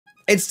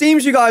It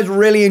seems you guys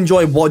really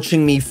enjoy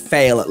watching me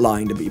fail at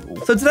lying to people.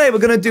 So today we're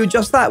going to do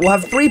just that. We'll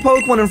have 3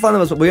 Pokemon in front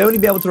of us, but we'll only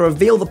be able to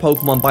reveal the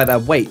Pokemon by their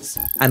weights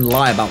and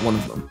lie about one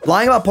of them.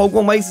 Lying about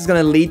Pokemon weights is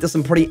going to lead to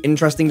some pretty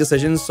interesting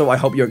decisions, so I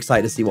hope you're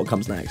excited to see what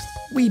comes next.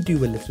 We do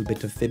a little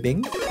bit of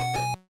fibbing.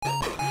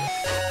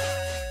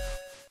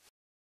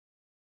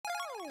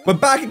 We're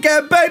back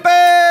again, baby!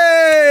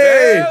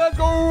 Yeah, let's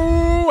go!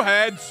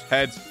 Heads.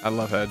 Heads. I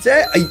love heads.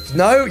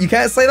 No, you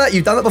can't say that.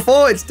 You've done it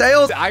before. It's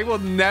tails. I will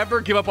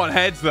never give up on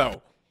heads,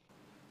 though.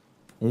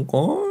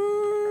 Okay.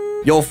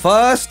 Your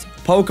first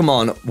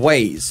Pokemon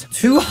weighs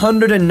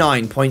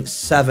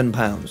 209.7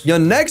 pounds. Your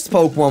next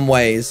Pokemon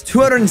weighs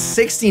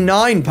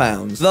 269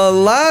 pounds. The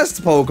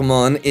last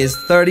Pokemon is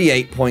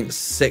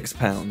 38.6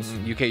 pounds.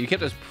 You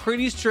kept us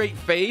pretty straight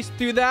face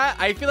through that.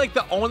 I feel like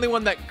the only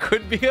one that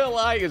could be a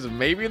lie is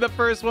maybe the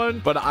first one,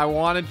 but I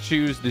want to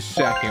choose the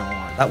second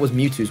one. That was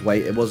Mewtwo's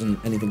weight. It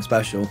wasn't anything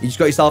special. You just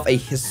got yourself a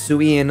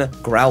Hisuian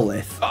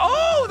Growlithe.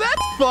 Oh,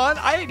 that's fun.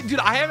 I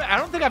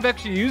don't think I've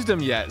actually used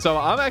him yet, so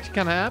I'm actually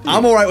kind of happy.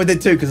 I'm all right with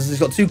it too, because it's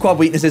got 2 quad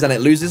weaknesses and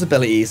it loses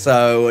ability.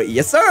 So,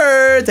 yes,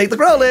 sir. Take the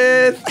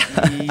Growlithe.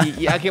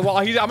 Yeah, okay, well,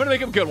 I'm going to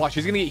make him good. Watch,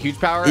 he's going to get huge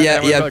power.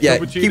 Yeah.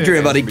 Keep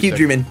dreaming, buddy. Keep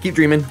dreaming. Keep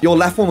dreaming. Your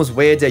left one was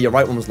weird. Yeah, your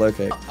right one was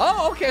located.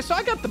 Oh, okay. So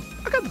I got the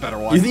better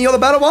one. You think you're the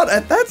better one?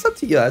 That's up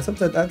to you. That's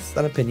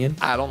an opinion.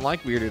 I don't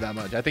like Weirdo that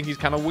much. I think he's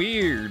kind of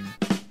weird.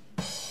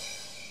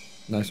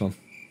 Nice one.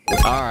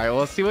 All right, well,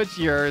 let's see what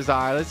yours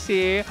are. Let's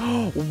see.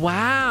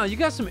 Wow, you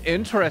got some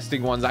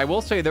interesting ones. I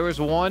will say there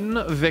was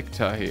one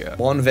Victor here.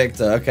 One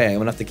Victor. Okay, I'm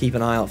going to have to keep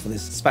an eye out for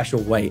this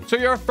special weight. So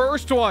your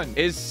first one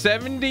is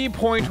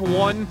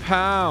 70.1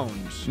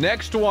 pounds.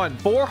 Next one,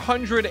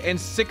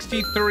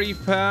 463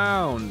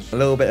 pounds. A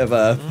little bit of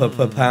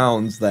a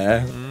pounds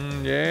there.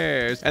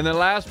 Yes. And the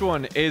last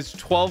one is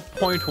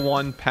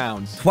 12.1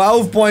 pounds.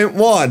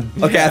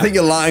 12.1. Okay, yeah. I think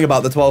you're lying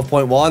about the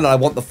 12.1, and I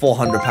want the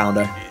 400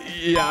 pounder.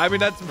 Yeah, I mean,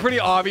 that's pretty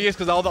obvious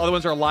because all the other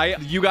ones are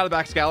light. You got it,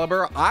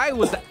 Excalibur. I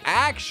was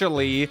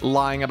actually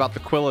lying about the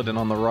Quilladin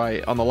on the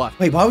left.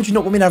 Wait, why would you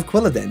not want me to have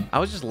Quilladin? I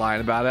was just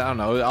lying about it. I don't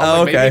know.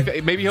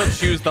 Okay. Maybe he'll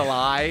choose the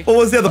lie. What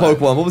was the other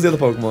Pokemon? What was the other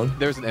Pokemon?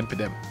 There's an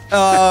Impidimp.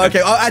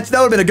 Okay. Oh, actually,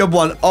 that would have been a good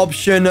one.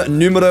 Option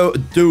numero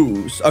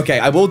dos. Okay,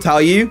 I will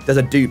tell you, there's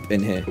a dupe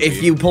in here.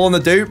 If you pull on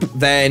the dupe,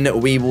 then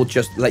we will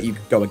just let you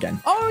go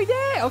again. Oh, yeah.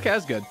 Okay,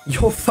 that's good.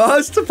 Your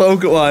first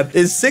Pokemon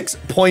is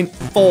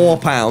 6.4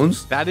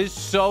 pounds. That is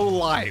so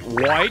light.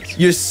 What?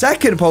 Your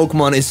second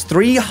Pokemon is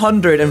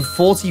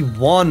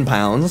 341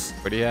 pounds.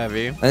 Pretty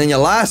heavy. And then your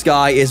last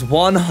guy is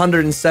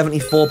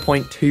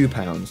 174.2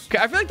 pounds. Okay,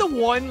 I feel like the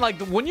one,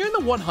 when you're in the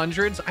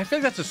 100s, I feel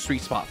like that's a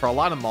sweet spot for a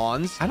lot of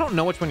Mons. I don't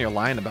know which one you're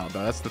lying about,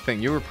 though. That's the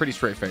thing. You were pretty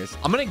straight-faced.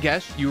 I'm going to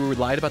guess you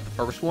lied about the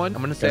first one.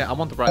 I'm going to say I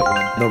want the right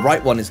one. The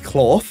right one is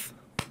Cloth.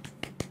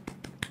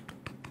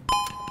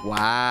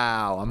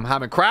 Wow, I'm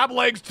having crab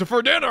legs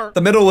for dinner.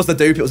 The middle was the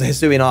dupe. It was a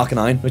Hisuian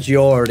Arcanine, which you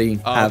already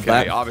have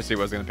that. Okay, obviously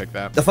was going to pick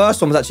that. The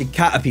first one was actually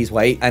Caterpie's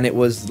weight, and it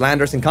was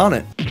Landorus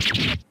Incarnate.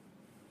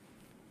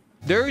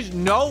 There's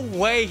no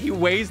way he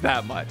weighs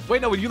that much.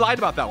 Wait, no, you lied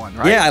about that one,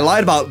 right? Yeah, I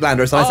lied about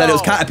Landorus, and I said it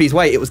was Caterpie's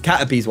weight. It was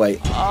Caterpie's weight.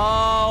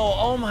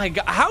 Oh my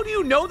God. How do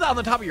you know that on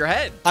the top of your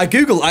head? I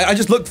Google. I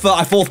just looked for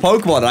a 4th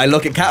Pokemon, and I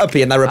look at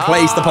Caterpie, and I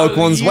replace the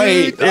Pokemon's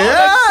weight.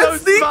 Yeah, so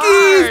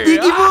sneaky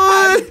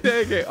boy.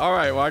 Okay. All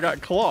right, well, I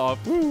got Cloth.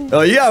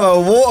 Oh, you have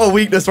a water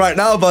weakness right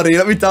now, buddy.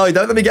 Let me tell you.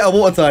 Don't let me get a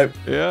water type.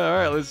 Yeah, all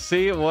right. Let's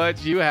see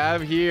what you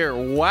have here.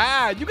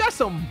 Wow, you got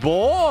some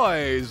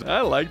boys.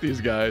 I like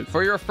these guys.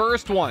 For your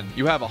first one,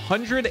 you have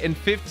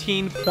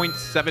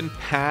 115.7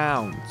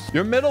 pounds.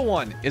 Your middle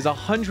one is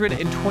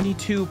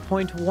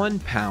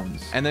 122.1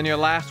 pounds. And then your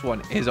last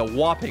one is a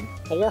whopping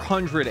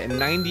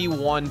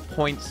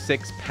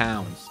 491.6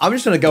 pounds. I'm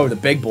just going to go with the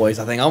big boys,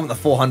 I think. I want the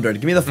 400.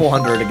 Give me the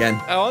 400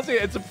 again. Honestly,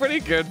 it's a pretty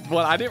good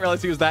one. I didn't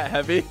realize he was that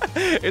heavy.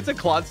 It's a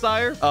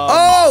Clodsire.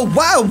 Oh,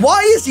 wow.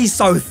 Why is he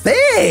so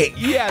thick?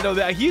 Yeah, no,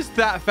 he's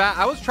that fat.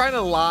 I was trying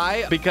to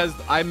lie because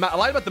I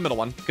lied about the middle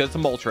one because it's a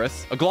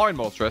Moltres, a Galarian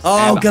Moltres.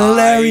 Oh,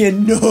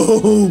 Galarian,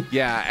 no.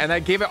 Yeah, and I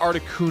gave it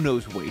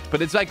Articuno's weight,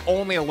 but it's like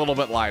only a little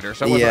bit lighter,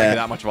 so it wasn't really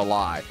that much of a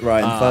lie.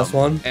 Right, and the first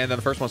one? And then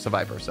the first one's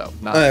Survivor, so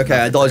not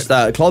I dodged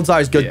that.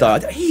 Clodsire's good, though.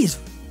 He's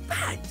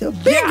fat. He's a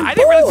big I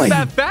didn't realize he's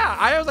that fat.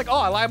 I was like, oh,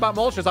 I lie about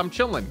Moltres. I'm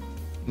chilling.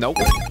 Nope.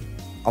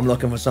 I'm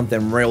looking for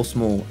something real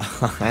small,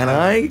 and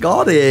I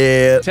got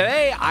it.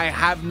 Today, I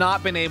have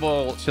not been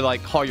able to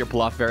call your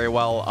bluff very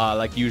well,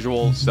 like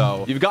usual.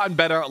 So you've gotten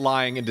better at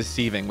lying and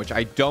deceiving, which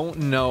I don't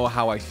know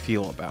how I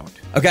feel about.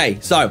 Okay,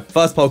 so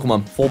first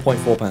Pokemon,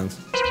 4.4 pounds.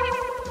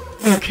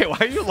 Okay, why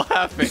are you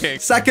laughing?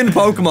 Second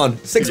Pokemon,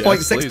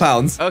 6.6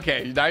 pounds.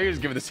 Okay, now you're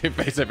just giving the same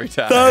face every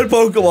time. Third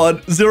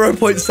Pokemon,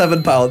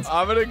 0.7 pounds.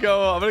 I'm gonna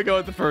go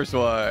with the first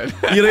one.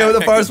 You're gonna go with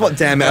the first one?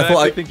 Damn it!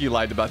 I think you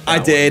lied about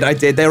that. I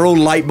did. They were all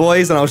light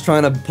boys, and I was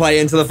trying to play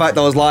into the fact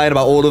that I was lying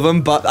about all of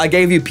them. But I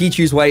gave you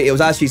Pichu's weight. It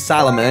was actually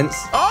Salamence.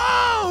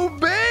 Oh,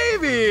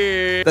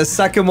 baby! The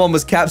second one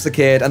was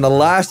Capsicid, and the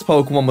last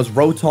Pokemon was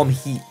Rotom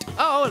Heat.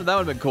 Oh,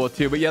 would have been cool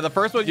too. But yeah, the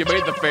first one you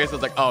made the face. I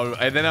was like, oh,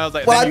 and then I was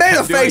like, well, I made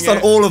a face on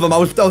all of them. I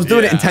was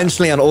doing it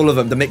intentionally on all of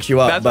them to mix you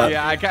up. That's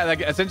yeah. I kind of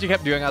like since you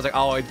kept doing, I was like,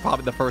 oh, it's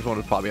probably the first one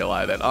was probably a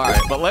lie then. All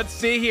right, but let's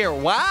see here.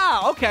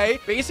 Wow. Okay.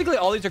 Basically,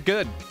 all these are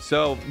good.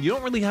 So you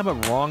don't really have a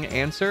wrong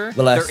answer.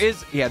 There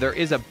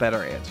is a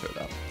better answer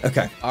though.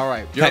 Okay. All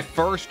right. Your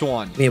first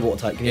one. Give me a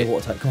water type. Give me a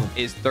water type. Come on.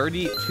 Is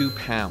 32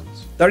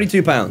 pounds.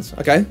 32 pounds.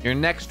 Okay. Your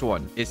next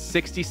one is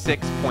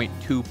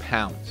 66.2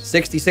 pounds.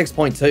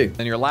 66.2.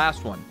 And your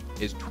last one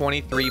is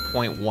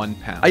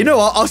 23.1 pounds. You know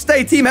what? I'll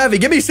stay team heavy.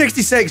 Give me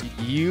 66.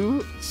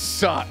 You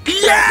suck.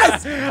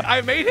 Yes! I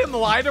made him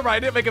lighter, but I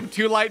didn't make him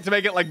too light to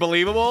make it like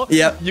believable.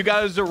 Yep. You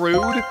got a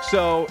Zarude,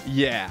 so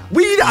yeah.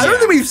 I don't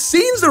think we've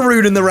seen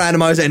Zarude in the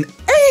randomizer in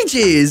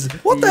ages.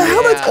 What the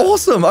hell? That's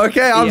awesome.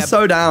 Okay, I'm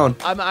so down.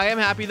 I am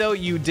happy though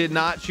you did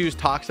not choose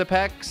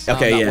Toxapex.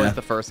 Okay, that was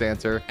the first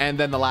answer. And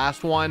then the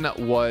last one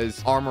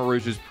was Armor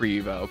Rouge's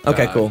pre-evo.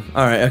 Okay, cool.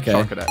 All right, okay.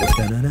 Chocolate.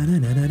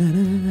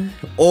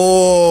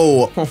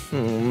 Oh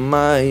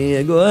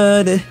my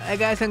god. I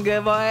got some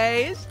good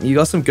boys. You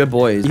got some good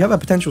boys. You have a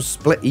potential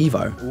split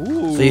Evo.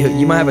 Ooh. So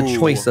you might have a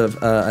choice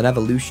of an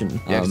evolution.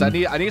 Yeah, because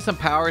I need some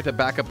power to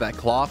back up that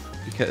cloth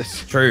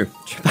because... True.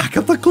 Back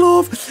up the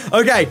cloth.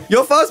 Okay,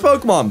 your first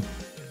Pokemon.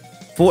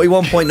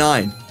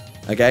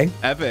 41.9. Okay.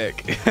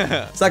 Epic.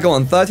 Second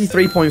one,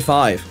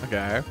 33.5.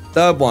 Okay.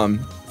 Third one,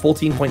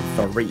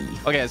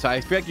 14.3. Okay, so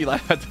I feel like you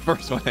lied about the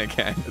first one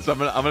again. So I'm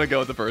gonna go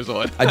with the first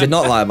one. I did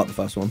not lie about the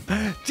first one.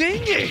 Dang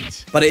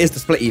it! But it is the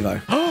split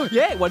Evo. Oh,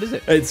 yeah, what is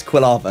it? It's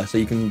Quilava, so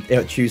you can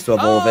choose to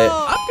evolve it.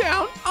 I'm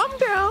down. I'm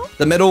down.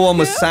 The middle one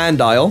was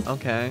Sandile.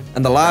 Okay.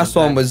 And the last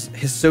one was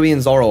Hisuian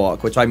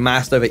Zoroark, which I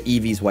masked over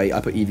Eevee's weight.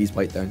 I put Eevee's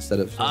weight there instead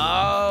of...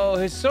 Oh,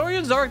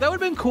 Hisuian Zoroark. That would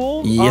have been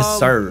cool. Yes,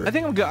 sir. I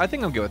think I'm good. I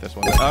think I'm good with this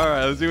one. All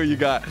right, let's see what you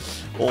got.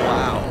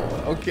 Wow.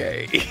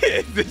 Okay.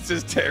 This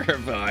is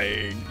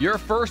terrifying. Your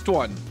first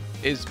one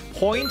is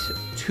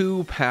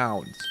 0.2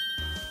 pounds.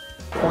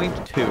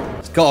 0.2.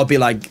 It's gotta be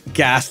like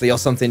ghastly or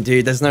something,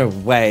 dude. There's no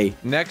way.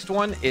 Next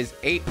one is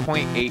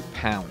 8.8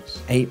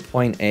 pounds.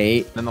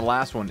 8.8. Then the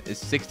last one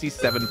is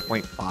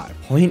 67.5.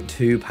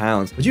 0.2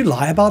 pounds. Would you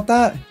lie about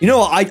that? You know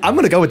what? I'm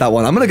gonna go with that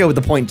one. I'm gonna go with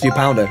the 0.2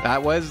 pounder.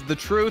 That was the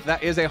truth.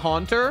 That is a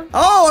Haunter.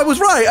 Oh, I was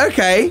right.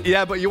 Okay.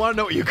 Yeah, but you want to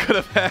know what you could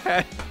have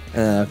had?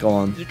 Go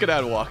on. You could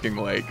have Walking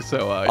Lake, so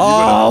you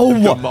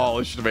would have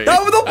demolished me.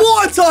 That was the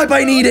water type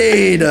I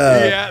needed.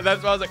 Yeah,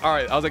 that's what I was like. All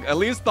right, I was like, at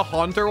least the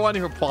Haunter one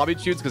he'll probably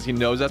choose because he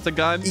knows that's a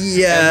gun.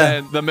 Yeah.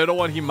 And then the middle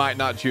one he might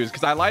not choose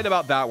because I lied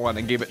about that one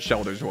and gave it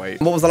Shelter's weight.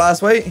 What was the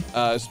last weight?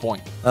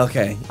 Spoink.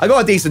 Okay, I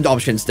got a decent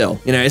option still.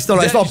 You know, it's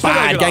not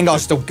bad.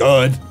 Gengar's still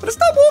good, but it's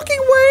not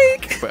Walking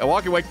Wake. But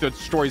Walking Wake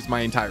destroys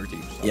my entire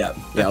team. So. Yeah,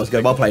 it was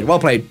good. Well played. Well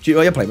played.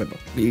 You played,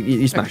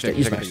 you smashed it.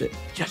 You smashed it.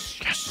 Yes,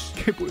 yes.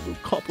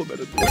 GameboyLuke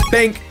complimented me.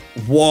 Bink.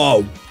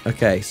 Whoa.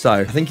 Okay, so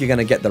I think you're going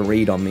to get the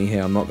read on me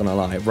here. I'm not going to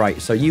lie.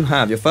 Right, so you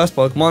have your first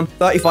Pokemon,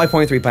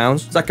 35.3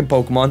 pounds. Second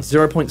Pokemon,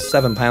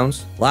 0.7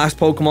 pounds. Last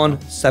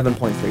Pokemon,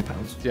 7.3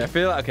 pounds. Yeah, I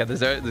feel like, okay, the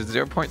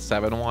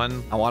 0.7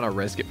 one, I want to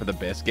risk it for the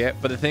biscuit.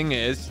 But the thing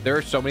is, there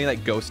are so many,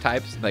 like, ghost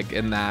types, like,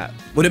 in that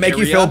Would it make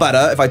you feel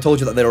better if I told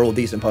you that they're all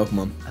decent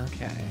Pokemon?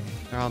 Okay,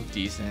 they're all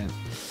decent.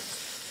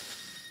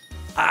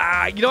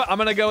 You know what? I'm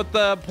going to go with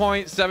the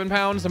 0.7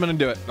 pounds. I'm going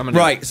to do it.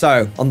 Right,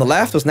 so on the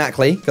left was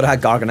Knackley. Could have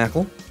had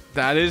Garganacl.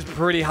 That is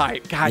pretty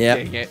hype. God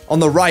dang it. On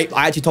the right,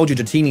 I actually told you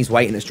Dratini's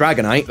weight and it's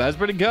Dragonite. That's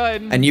pretty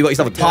good. And you got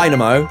yourself a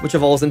Dynamo, which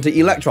evolves into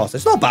Electros.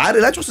 It's not bad.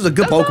 Electros is a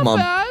good Pokemon.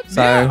 Not bad.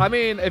 So, yeah, I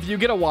mean, if you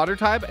get a water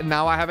type, and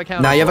now I have a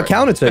counter. Now you have a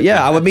counter to it.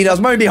 Yeah, I was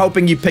maybe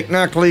hoping you pick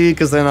Knackley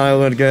because then I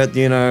would get,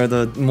 you know,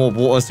 the more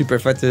water super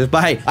effective.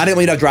 But hey, I didn't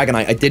want you to have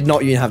Dragonite. I did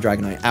not even have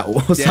Dragonite at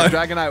all. Yeah,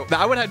 Dragonite.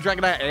 I would have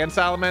Dragonite and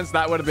Salamence.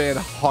 That would have been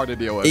hard to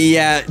deal with.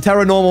 Yeah,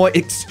 Terra Normal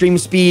Extreme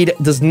Speed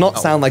does not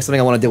sound like something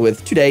I want to deal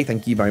with today.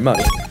 Thank you very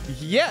much.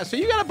 Yeah, so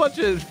you got a bunch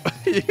of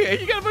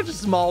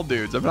small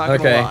dudes. I'm not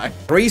gonna lie.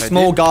 Three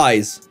small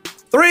guys.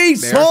 Three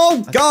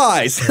small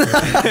guys.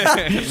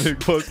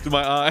 Close to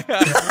my eye.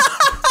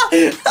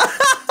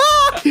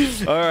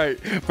 All right,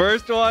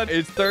 first one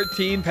is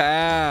 13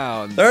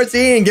 pounds.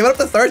 13, give it up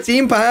to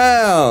 13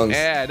 pounds.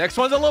 Yeah, next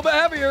one's a little bit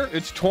heavier.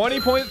 It's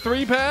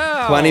 20.3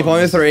 pounds.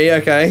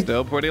 20.3, okay.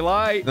 Still pretty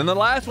light. Then the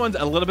last one's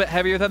a little bit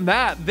heavier than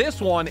that. This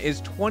one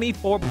is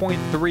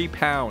 24.3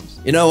 pounds.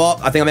 You know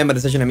what? I think I made my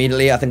decision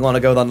immediately. I think I want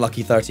to go with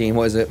unlucky 13.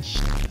 What is it?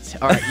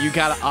 All right, you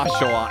got an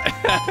Oshawott.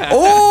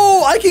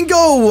 Oh, I can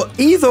go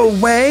either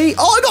way.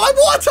 Oh, I got my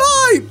water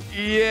type.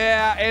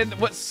 Yeah, and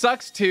what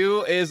sucks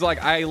too is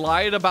like I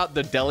lied about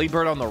the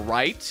Delibird on the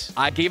right.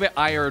 I gave it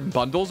Iron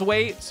Bundles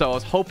weight, so I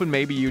was hoping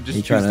maybe you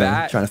just choose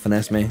that. Trying to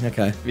finesse me.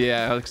 Okay.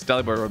 Yeah,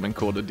 Delibird would have been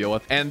cool to deal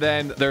with. And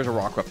then there's a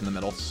Rockruff in the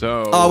middle,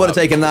 so... Oh, I would have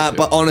taken that,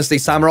 but honestly,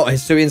 Samurott,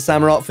 Hisuian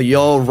Samurott for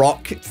your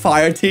rock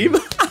fire team.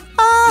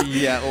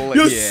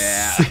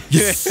 Yes.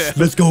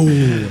 Let's go.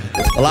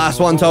 The last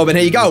one, Tobin.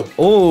 Here you go.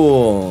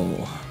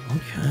 Oh,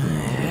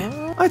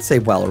 okay. I'd say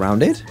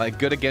well-rounded. Like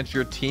good against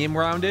your team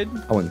rounded?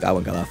 I wouldn't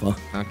go that far.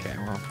 Okay,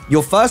 well.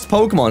 Your first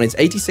Pokemon is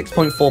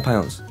 86.4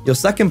 pounds. Your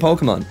second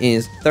Pokemon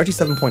is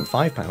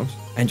 37.5 pounds.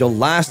 And your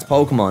last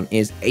Pokemon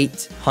is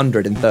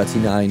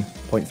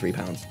 839.3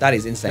 pounds. That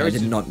is insane. I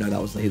did not know that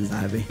was that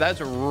heavy.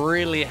 That's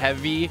really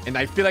heavy, and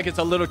I feel like it's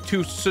a little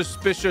too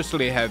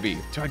suspiciously heavy.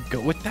 Do I go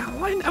with that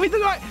one? I mean,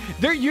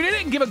 you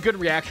didn't give a good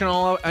reaction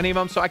on any of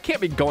them, so I can't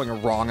be going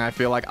wrong, I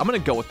feel like. I'm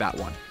going to go with that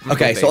one.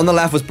 Okay, so on the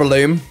left was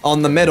Breloom.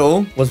 On the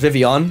middle was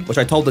Vivian, which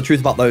I told the truth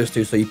about those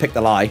two, so you picked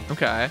a lie.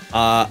 Okay.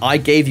 I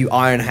gave you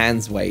Iron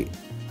Hands weight.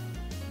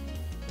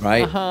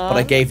 Right? But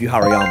I gave you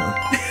Hariyama.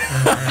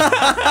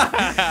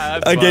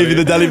 I gave you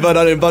the Delibird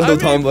Iron Bundle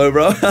combo,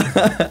 bro.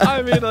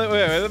 I mean,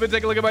 wait, let me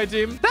take a look at my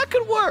team. That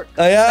could work.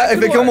 Yeah,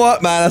 if it can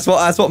work, man,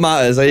 that's what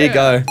matters. There you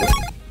go.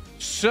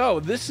 So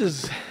this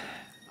is...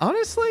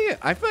 Honestly,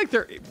 I feel like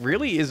there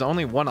really is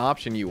only one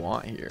option you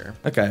want here.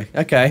 Okay,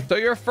 okay. So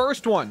your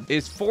first one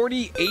is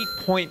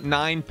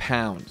 48.9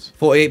 pounds.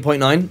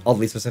 48.9,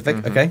 oddly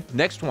specific. Okay.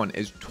 Next one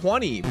is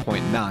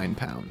 20.9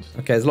 pounds.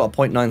 Okay, there's a lot of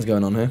 0.9s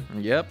going on here.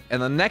 Yep.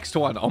 And the next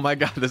one, oh my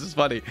God, this is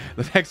funny.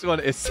 The next one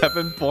is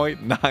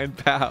 7.9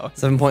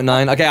 pounds.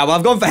 7.9. Okay, well,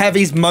 I've gone for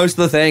heavies most of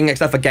the thing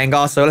except for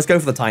Gengar, so let's go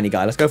for the tiny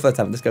guy. Let's go for the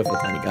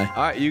tiny guy.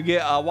 All right, you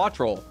get a Watch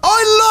Roll.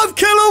 I love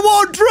Killer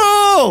Watch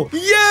Roll!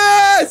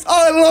 Yes!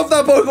 I love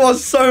that Pokemon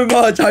so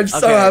much. I'm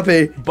so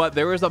happy. But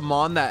there was a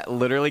Mon that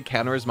literally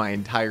counters my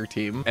entire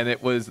team, and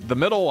it was the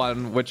middle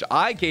one, which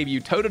I gave you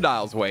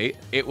Totodile's weight.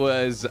 It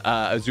was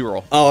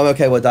Azurill. Oh, I'm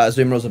okay with that.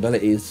 Azumarill's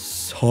ability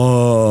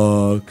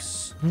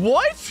sucks.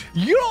 What?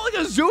 You don't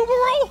like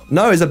Azumarill?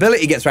 No, his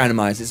ability gets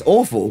randomized. It's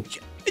awful.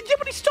 Yeah,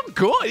 but he's still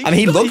good. I mean,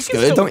 he looks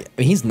good. I mean,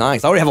 he's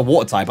nice. I already have a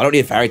water type. I don't need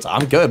a fairy type.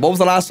 I'm good. What was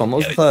the last one? What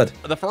was the third?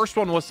 The first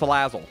one was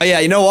Salazzle. Oh, yeah,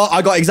 you know what?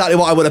 I got exactly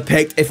what I would have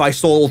picked if I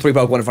saw all three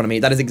Pokemon in front of me.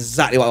 That is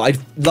exactly what I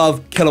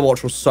love. Killer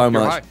Watch Roll so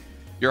much.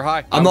 You're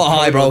high. I'm not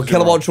high, bro.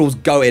 Killer Watch Roll's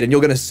goated, and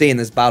you're going to see in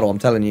this battle. I'm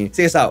telling you.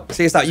 See us out.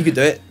 See us out. You can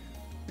do it.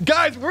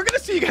 Guys, we're going to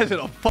see you guys in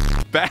a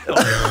battle.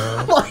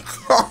 Oh, my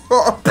God.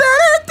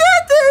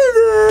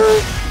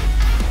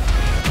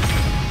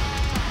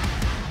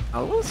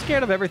 I'm a little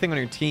scared of everything on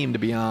your team, to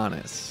be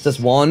honest. Just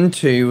 1,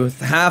 2,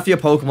 half your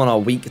Pokemon are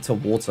weak to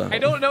water. I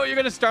don't know what you're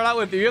going to start out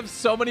with. You have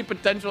so many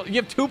potential. You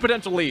have 2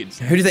 potential leads.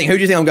 Who do you think? Who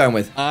do you think I'm going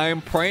with?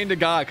 I'm praying to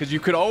God, because you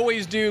could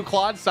always do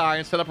Clodsire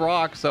and set up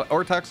rocks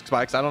or Toxic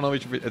Spikes. I don't know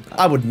which.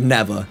 I would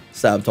never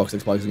set up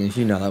Toxic Spikes against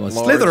you. Know that was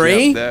Lord,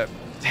 Slithery. Yep,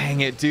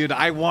 dang it, dude.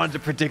 I wanted to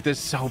predict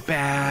this so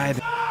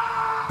bad.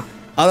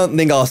 I don't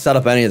think I'll set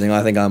up anything.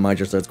 I think I might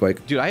just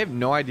Earthquake. Dude, I have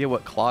no idea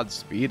what Claude's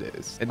speed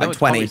is. And like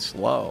 20.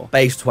 Slow.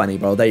 Base 20,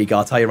 bro. There you go.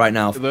 I'll tell you right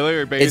now.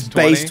 Literally base it's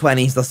 20? Base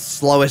 20. He's the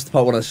slowest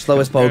Pokemon, the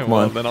slowest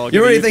Pokemon. Well,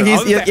 you really think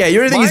he's you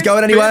really think he's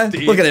going anywhere?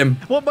 50. Look at him.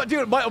 Well, but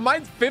dude,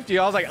 mine's 50.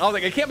 I was like,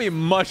 it can't be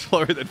much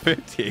lower than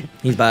 50.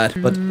 He's bad.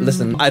 But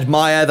listen,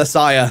 admire the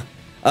sire.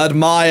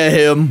 Admire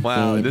him.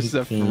 Wow, this is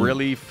a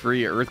really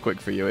free Earthquake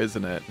for you,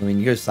 isn't it? I mean,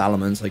 you go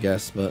Salamence, I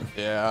guess, but...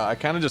 Yeah, I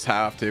kind of just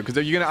have to. Because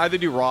you're going to either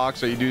do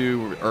Rocks or you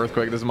do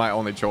Earthquake. This is my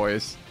only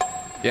choice.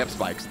 Yep,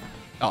 Spikes.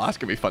 Oh, that's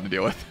going to be fun to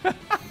deal with.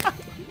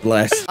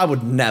 Bless. I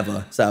would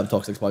never set up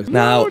Toxic Spikes.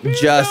 Now,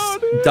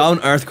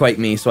 don't Earthquake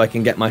me so I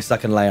can get my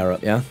second layer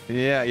up, yeah?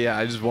 Yeah,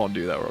 I just won't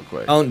do that real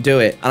quick. Don't do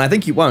it. And I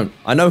think you won't.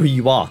 I know who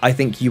you are. I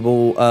think you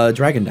will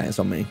Dragon Dance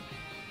on me.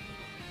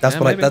 That's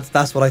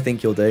that's what I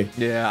think you'll do.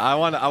 Yeah, I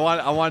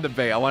wanted to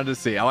bait. I wanted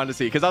to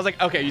see because I was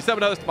like, okay, you set up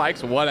another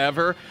Spikes,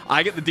 whatever.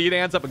 I get the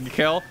D-Dance up and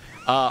kill.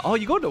 Oh,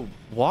 you go to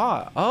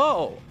what?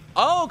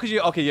 Oh, because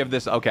you have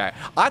this. Okay,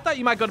 I thought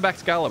you might go to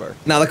Excalibur.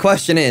 Now the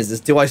question is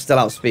do I still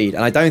outspeed?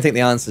 And I don't think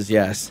the answer is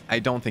yes. I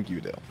don't think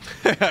you do.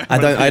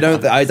 I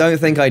don't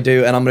think I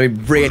do, and I'm gonna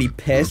be really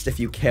pissed if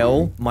you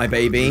kill my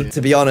baby.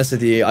 To be honest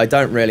with you, I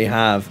don't really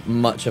have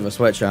much of a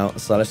switch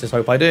out, so let's just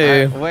hope I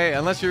do. Wait,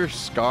 unless you're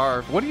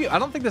Scarf. What do you? I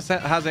don't think this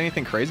has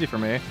anything crazy for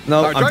me.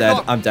 No, I'm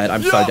dead. I'm dead.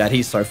 I'm so dead.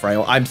 He's so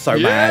frail. I'm so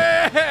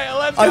mad.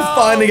 Let's go. I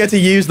finally get to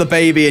use the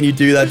baby, and you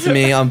do that to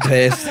me. I'm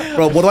pissed,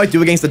 bro. What do I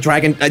do against the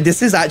dragon?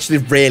 This is actually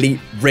really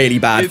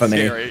bad for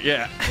me. Scary,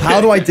 yeah.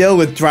 How do I deal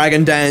with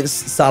Dragon Dance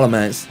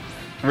Salamence?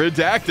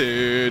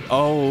 Redacted.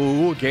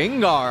 Oh,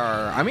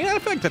 Gengar. I mean, I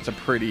feel like that's a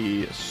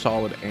pretty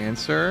solid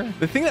answer.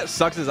 The thing that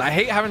sucks is I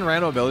hate having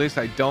random abilities.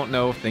 I don't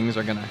know if things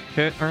are gonna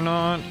hit or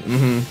not.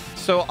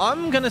 So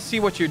I'm gonna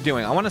see what you're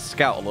doing. I want to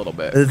scout a little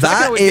bit.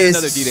 That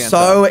is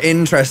so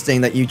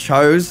interesting that you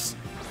chose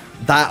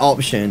that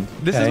option.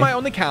 This is my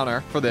only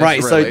counter for this.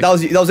 Right, really. so that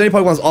was the only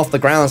Pokemon's off the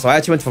ground, so I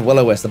actually went for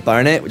Will-O-Wisp to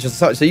burn it, which is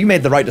so you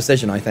made the right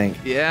decision, I think.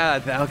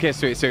 Yeah, okay,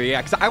 so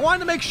yeah, because I wanted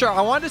to make sure,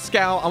 I wanted to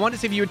scout, I wanted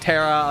to see if you would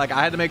Terra, like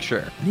I had to make sure.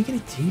 What are you gonna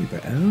do, bro?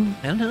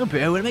 I don't know,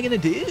 bro. What am I gonna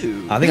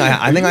do? I think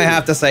I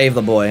have to save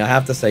the boy. I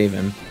have to save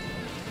him.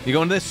 You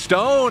going to this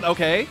stone?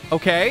 Okay.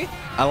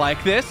 I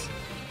like this.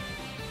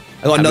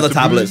 I got another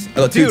tablet. I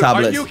got 2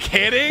 tablets. Are you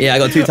kidding? Yeah, I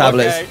got 2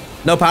 tablets. Okay.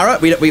 No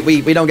parrot?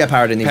 We don't get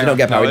parrot in these. We don't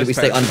get parrot. We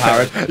stay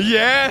unparrot.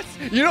 Yes.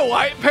 You know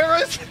why,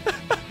 Paris?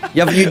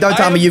 You don't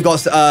tell me you've got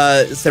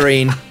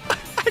Serene.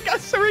 I got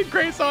Serene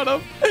Grace on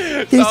him.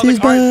 This is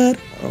bad.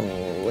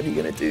 Oh, What are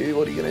you gonna do?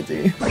 What are you gonna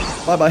do?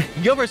 Bye-bye.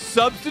 You go for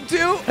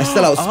substitute? I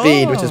still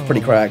outspeed, which is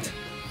pretty cracked.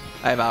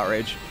 I have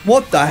outrage.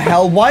 What the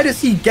hell? Why does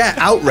he get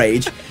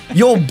outrage?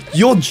 You're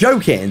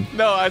joking.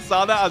 No, I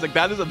saw that. I was like,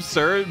 that is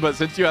absurd. But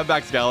since you have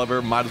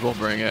Excalibur, might as well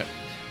bring it.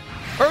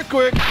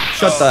 Earthquake.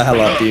 Shut the hell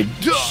up, dude.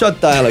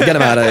 Shut the hell up. Get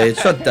him out of here.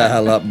 Shut the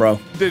hell up, bro.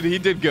 Dude, he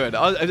did good.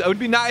 It would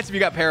be nice if you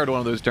got parried one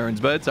of those turns,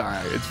 but it's all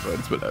right. It's fun.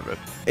 It's whatever.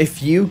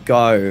 If you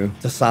go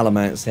to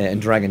Salamence here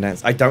and Dragon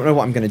Dance, I don't know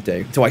what I'm going to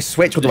do. Do I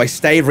switch or do I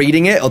stay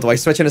reading it or do I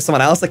switch into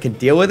someone else that can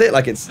deal with it?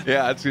 Like it's...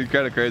 Yeah, it's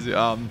kind of crazy.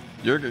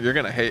 You're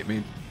going to hate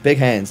me. Big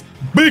hands.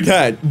 Big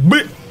hand.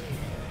 Big...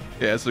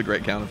 Yeah, it's a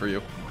great counter for you.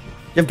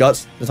 You have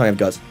guts. That's why you have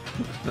guts.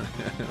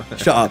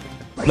 Shut up.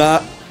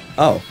 Nah.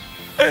 Oh.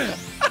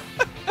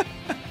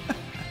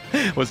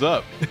 What's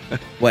up?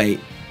 Wait.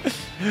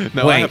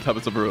 No, Wait. I have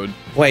Puppets of Ruin.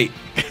 Wait.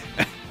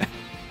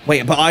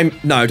 Wait, but I'm...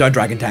 No, don't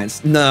Dragon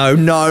Dance. No,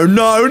 no,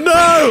 no,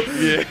 no!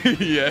 Yeah,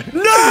 yeah.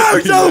 No,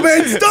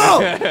 Tobin,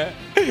 stop!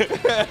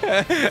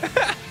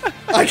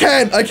 I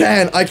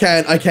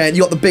can't.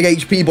 You got the big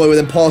HP boy with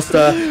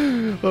Imposter.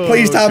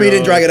 Please tell me you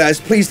didn't Dragon Dance.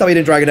 Please tell me you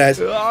didn't Dragon Dance.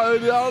 I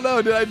don't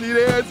know. Did I need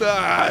it?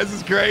 This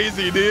is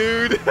crazy,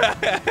 dude.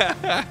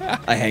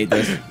 I hate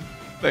this.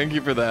 Thank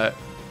you for that.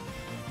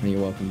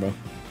 You're welcome, bro.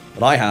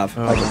 But I have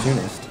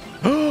Opportunist.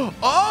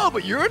 Oh,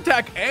 but your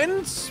attack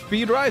and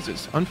speed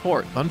rises.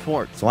 Unforked.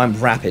 So I'm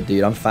rapid,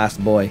 dude. I'm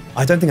fast boy.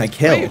 I don't think I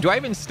kill. Wait, do I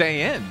even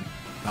stay in?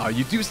 Oh,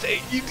 you do stay.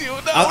 You do.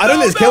 No, I don't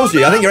think this kills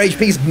you. I think your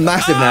HP's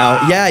massive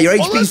now. Yeah, your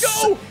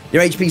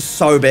HP's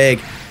so big.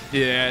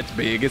 Yeah, it's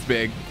big. It's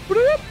big.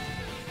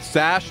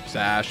 Sash.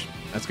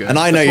 That's good. And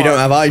I know you don't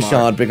have Ice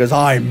Shard because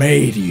I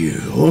made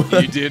you.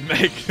 You did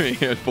make me,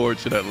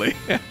 unfortunately.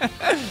 Yeah,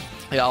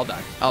 I'll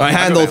die. All right,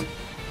 handled.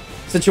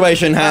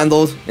 Situation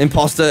handled.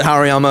 Imposter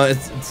Hariyama.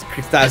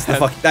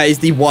 That is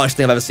the worst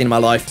thing I've ever seen in my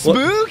life.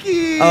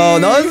 Spooky. Oh,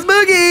 no,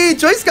 spooky.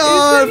 Choice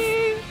scarf.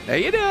 How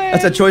you doing?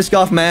 That's a choice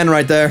scarf man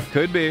right there.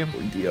 Could be.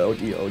 Oh,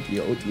 dear.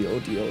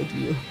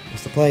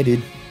 What's the play,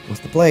 dude? What's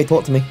the play?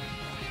 Talk to me.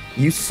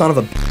 You son of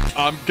a...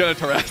 I'm gonna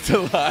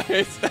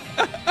terrestrialize.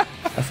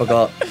 I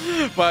forgot.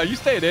 Wow, you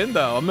stayed in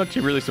though. I'm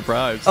actually really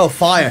surprised. Oh,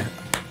 fire.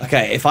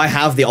 Okay, if I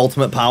have the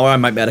ultimate power, I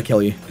might be able to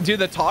kill you. Dude,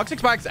 the toxic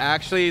spikes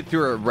actually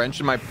threw a wrench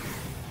in my...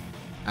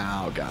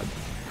 Oh, God.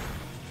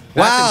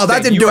 Wow,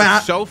 that didn't do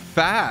it. So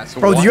fast.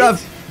 Bro, do you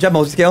have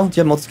multi-scale? Do you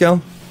have multi-scale?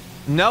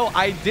 No,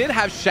 I did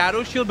have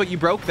Shadow Shield, but you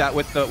broke that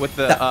with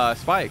the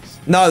spikes.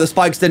 No, the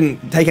spikes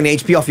didn't take any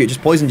HP off you. It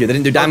just poisoned you. They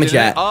didn't do damage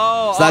yet.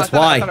 Oh, so that's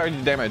why. I thought I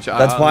did damage.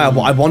 That's why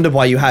I wondered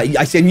why you had...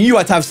 I knew you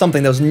had to have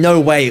something. There was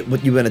no way you were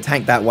going to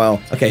tank that well.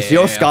 Okay, so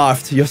you're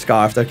scarfed. You're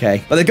scarfed,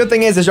 okay. But the good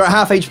thing is you're at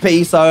half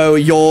HP, so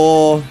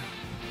your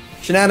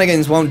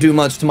shenanigans won't do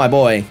much to my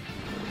boy.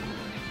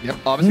 Yep,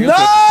 obviously.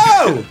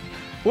 No!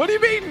 What do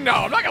you mean, no?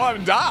 I'm not gonna let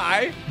him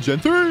die. Gen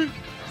 3.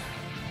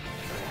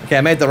 Okay,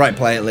 I made the right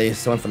play at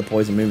least. I went for the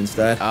poison move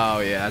instead. Oh,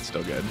 yeah, that's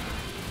still good.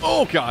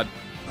 Oh, God.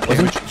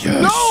 Yes.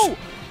 No!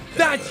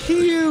 That's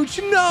huge!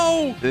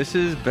 No! This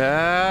is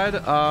bad,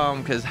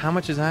 because how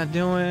much is that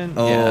doing?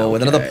 Oh, yeah,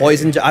 with another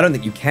poison... I don't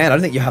think you can. I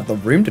don't think you have the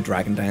room to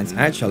Dragon Dance,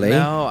 actually.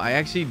 No, I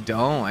actually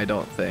don't. I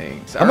don't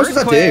think. How much does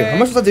that do? How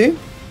much does that do?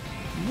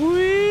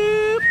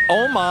 Whip.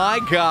 Oh, my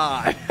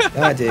God.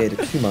 That did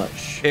too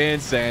much.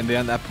 Insane,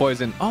 man. That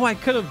poison. Oh, I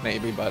could have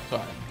maybe, but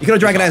sorry. You could have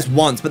Dragon Dance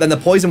once, but then the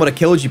poison would have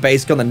killed you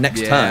basically on the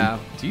next turn.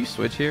 Do you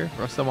switch here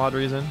for some odd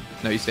reason?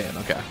 No, you stay in.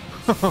 Okay.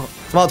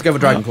 Smart to go for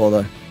Dragon Claw,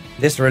 though.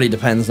 This really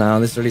depends now.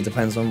 This really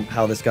depends on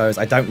how this goes.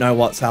 I don't know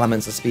what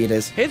Salamence's speed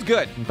is. It's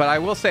good, but I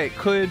will say it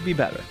could be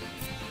better.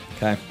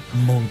 Okay.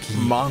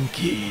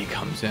 Monkey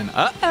comes in.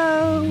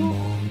 Uh-oh.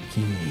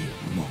 Monkey.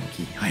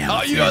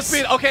 Oh, you know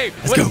speed. Okay,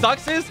 what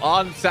sucks is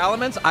on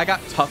Salamence, I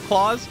got Tough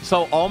Claws,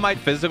 so all my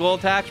physical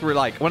attacks were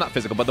like, well, not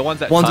physical, but the ones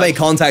that make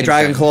contact,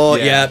 Dragon Claw.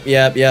 Yeah.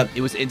 Yep.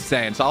 It was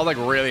insane, so I was like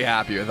really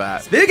happy with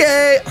that. Spooky!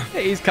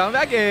 Hey, he's coming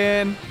back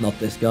in. Not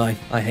this guy.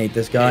 I hate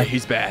this guy. Yeah,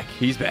 he's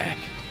back.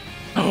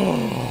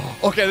 Oh,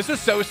 okay, this is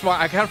so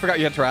smart. I kind of forgot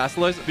you had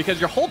Terrestrialize because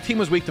your whole team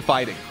was weak to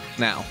fighting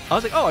now. I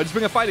was like, oh, I just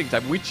bring a fighting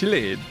type. We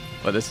chilled.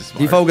 But this is smart.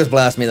 Do you Focus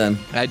Blast me then?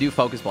 I do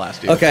Focus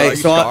Blast you. Okay,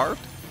 so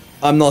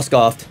I'm not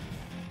scarfed.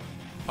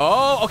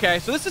 Oh, okay.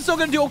 So this is still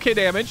gonna do okay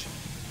damage.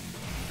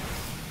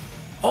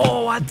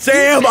 Oh,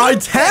 damn! I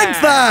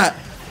tanked that.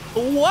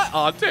 What?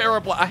 Oh, Terra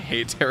Blast. I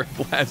hate Terra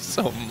Blast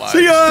so much.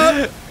 See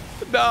ya.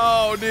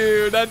 No,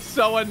 dude, that's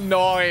so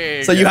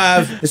annoying. So you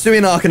have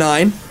Hisuian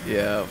Arcanine.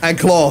 Yeah. And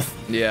Cloth.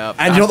 Yeah.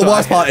 And you know what the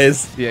worst part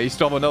is? Yeah, you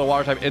still have another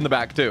water type in the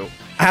back too.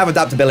 I have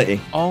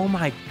adaptability. Oh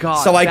my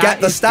god. So I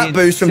get the stat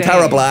boost from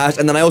Terra Blast,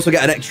 and then I also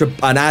get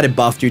an added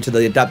buff due to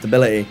the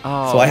adaptability.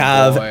 Oh, so I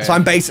have, boy. so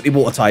I'm basically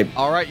water type.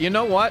 All right, you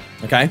know what?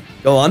 Okay,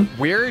 go on.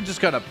 We're just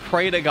gonna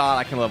pray to God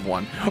I can live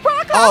one.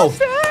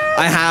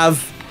 I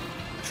have.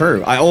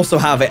 True. I also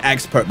have an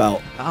expert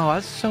belt. Oh,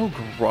 that's so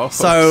gross.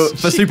 So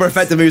for super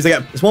effective moves, I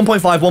get it's 1.5,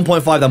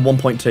 1.5, then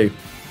 1.2.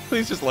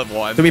 Please just live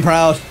one. To be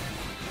proud.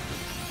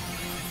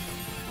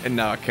 And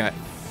no, I can't.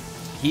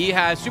 he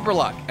has super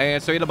luck,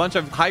 and so he had a bunch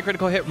of high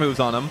critical hit moves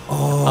on him.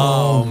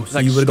 Oh, so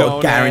like you would have got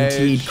Stone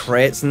guaranteed Edge,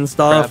 crits and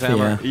stuff. Crab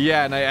Hammer.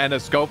 Yeah. Yeah, and a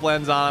scope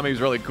lens on him. He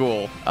was really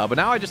cool. But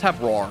now I just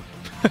have Roar.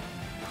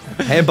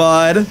 Hey,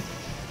 bud.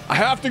 I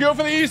have to go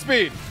for the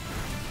E-Speed.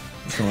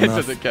 It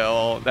doesn't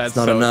kill. That's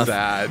not so enough.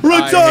 sad.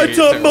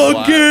 Rattata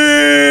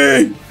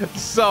monkey!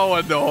 So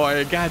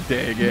annoying. God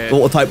dang it.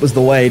 Water type was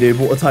the way, dude.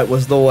 Water type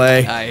was the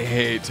way. I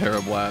hate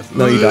Terra Blast.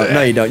 No, you don't.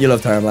 No, you don't. You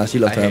love Terra Blast. You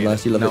love Terra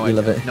Blast. You love it. You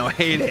love it. No, I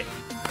hate it.